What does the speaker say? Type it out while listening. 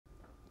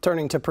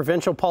Turning to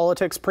provincial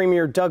politics,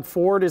 Premier Doug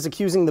Ford is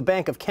accusing the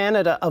Bank of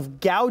Canada of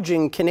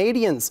gouging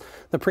Canadians.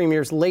 The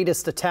Premier's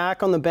latest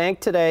attack on the bank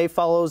today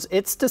follows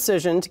its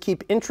decision to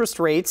keep interest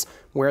rates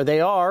where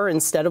they are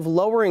instead of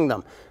lowering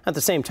them. At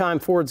the same time,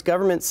 Ford's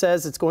government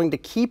says it's going to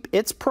keep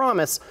its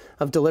promise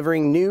of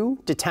delivering new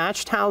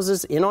detached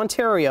houses in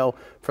Ontario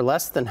for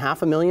less than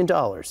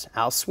 $500,000.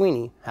 Al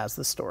Sweeney has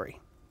the story.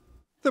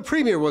 The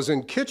Premier was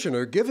in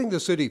Kitchener giving the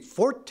city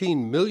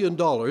 $14 million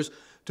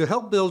to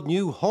help build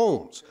new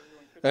homes,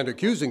 and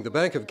accusing the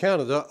Bank of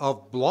Canada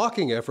of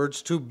blocking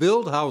efforts to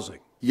build housing.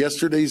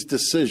 Yesterday's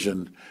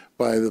decision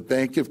by the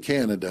Bank of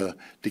Canada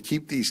to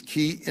keep these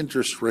key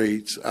interest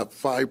rates at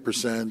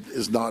 5%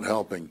 is not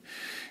helping.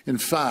 In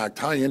fact,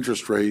 high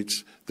interest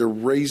rates, they're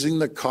raising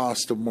the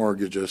cost of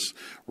mortgages,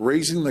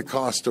 raising the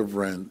cost of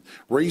rent,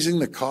 raising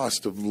the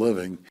cost of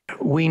living.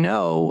 We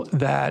know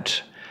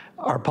that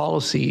our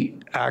policy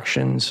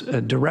actions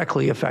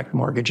directly affect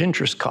mortgage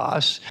interest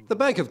costs. The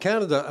Bank of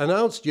Canada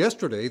announced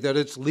yesterday that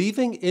it's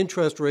leaving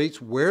interest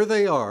rates where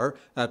they are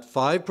at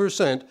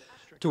 5%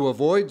 to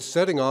avoid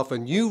setting off a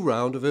new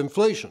round of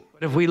inflation.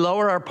 If we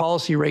lower our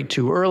policy rate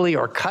too early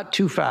or cut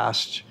too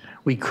fast,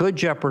 we could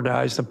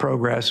jeopardize the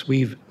progress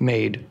we've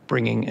made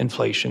bringing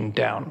inflation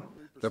down.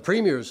 The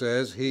Premier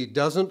says he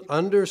doesn't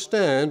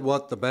understand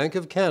what the Bank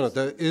of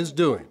Canada is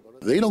doing.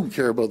 They don't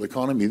care about the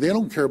economy. They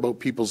don't care about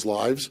people's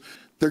lives.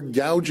 They're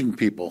gouging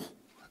people,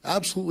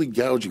 absolutely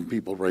gouging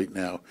people right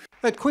now.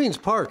 At Queen's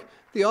Park,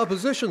 the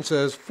opposition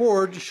says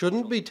Ford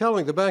shouldn't be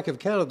telling the Bank of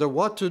Canada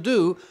what to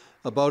do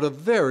about a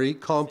very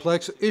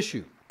complex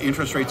issue.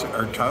 Interest rates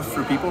are tough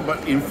for people,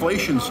 but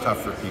inflation's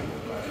tough for people.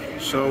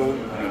 So,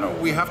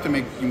 we have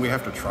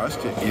to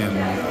trust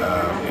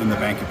in the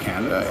Bank of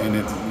Canada and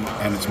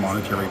its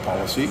monetary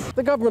policy.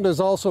 The government is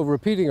also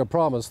repeating a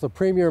promise the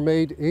Premier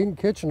made in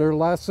Kitchener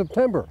last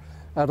September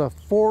at a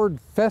Ford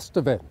Fest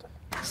event.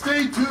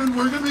 Stay tuned,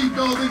 we're going to be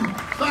building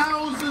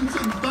thousands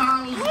and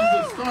thousands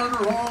of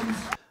starter homes.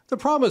 The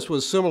promise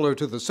was similar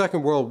to the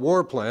Second World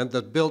War plan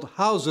that built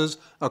houses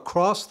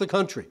across the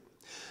country.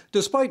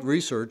 Despite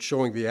research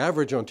showing the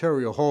average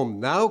Ontario home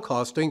now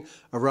costing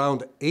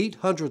around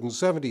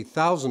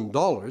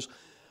 $870,000,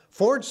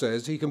 Ford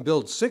says he can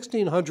build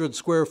 1,600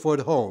 square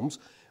foot homes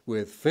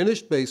with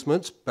finished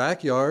basements,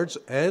 backyards,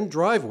 and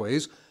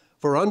driveways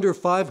for under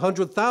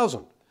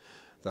 $500,000.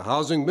 The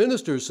housing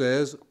minister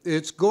says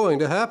it's going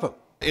to happen.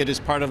 It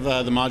is part of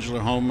the modular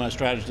home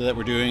strategy that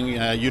we're doing,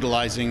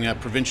 utilizing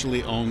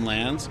provincially owned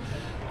lands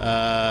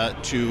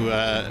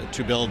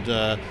to build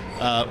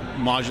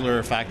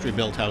modular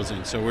factory-built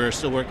housing. So we're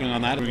still working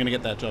on that. We're going to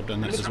get that job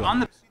done as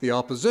well. The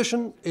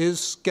opposition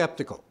is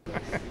skeptical.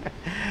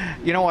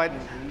 You know what?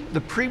 The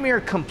Premier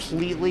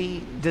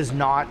completely does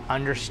not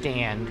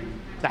understand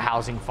the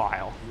housing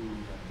file.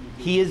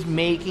 He is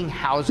making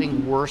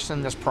housing worse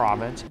in this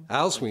province.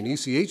 Al Sweeney,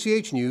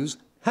 CHCH News,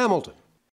 Hamilton.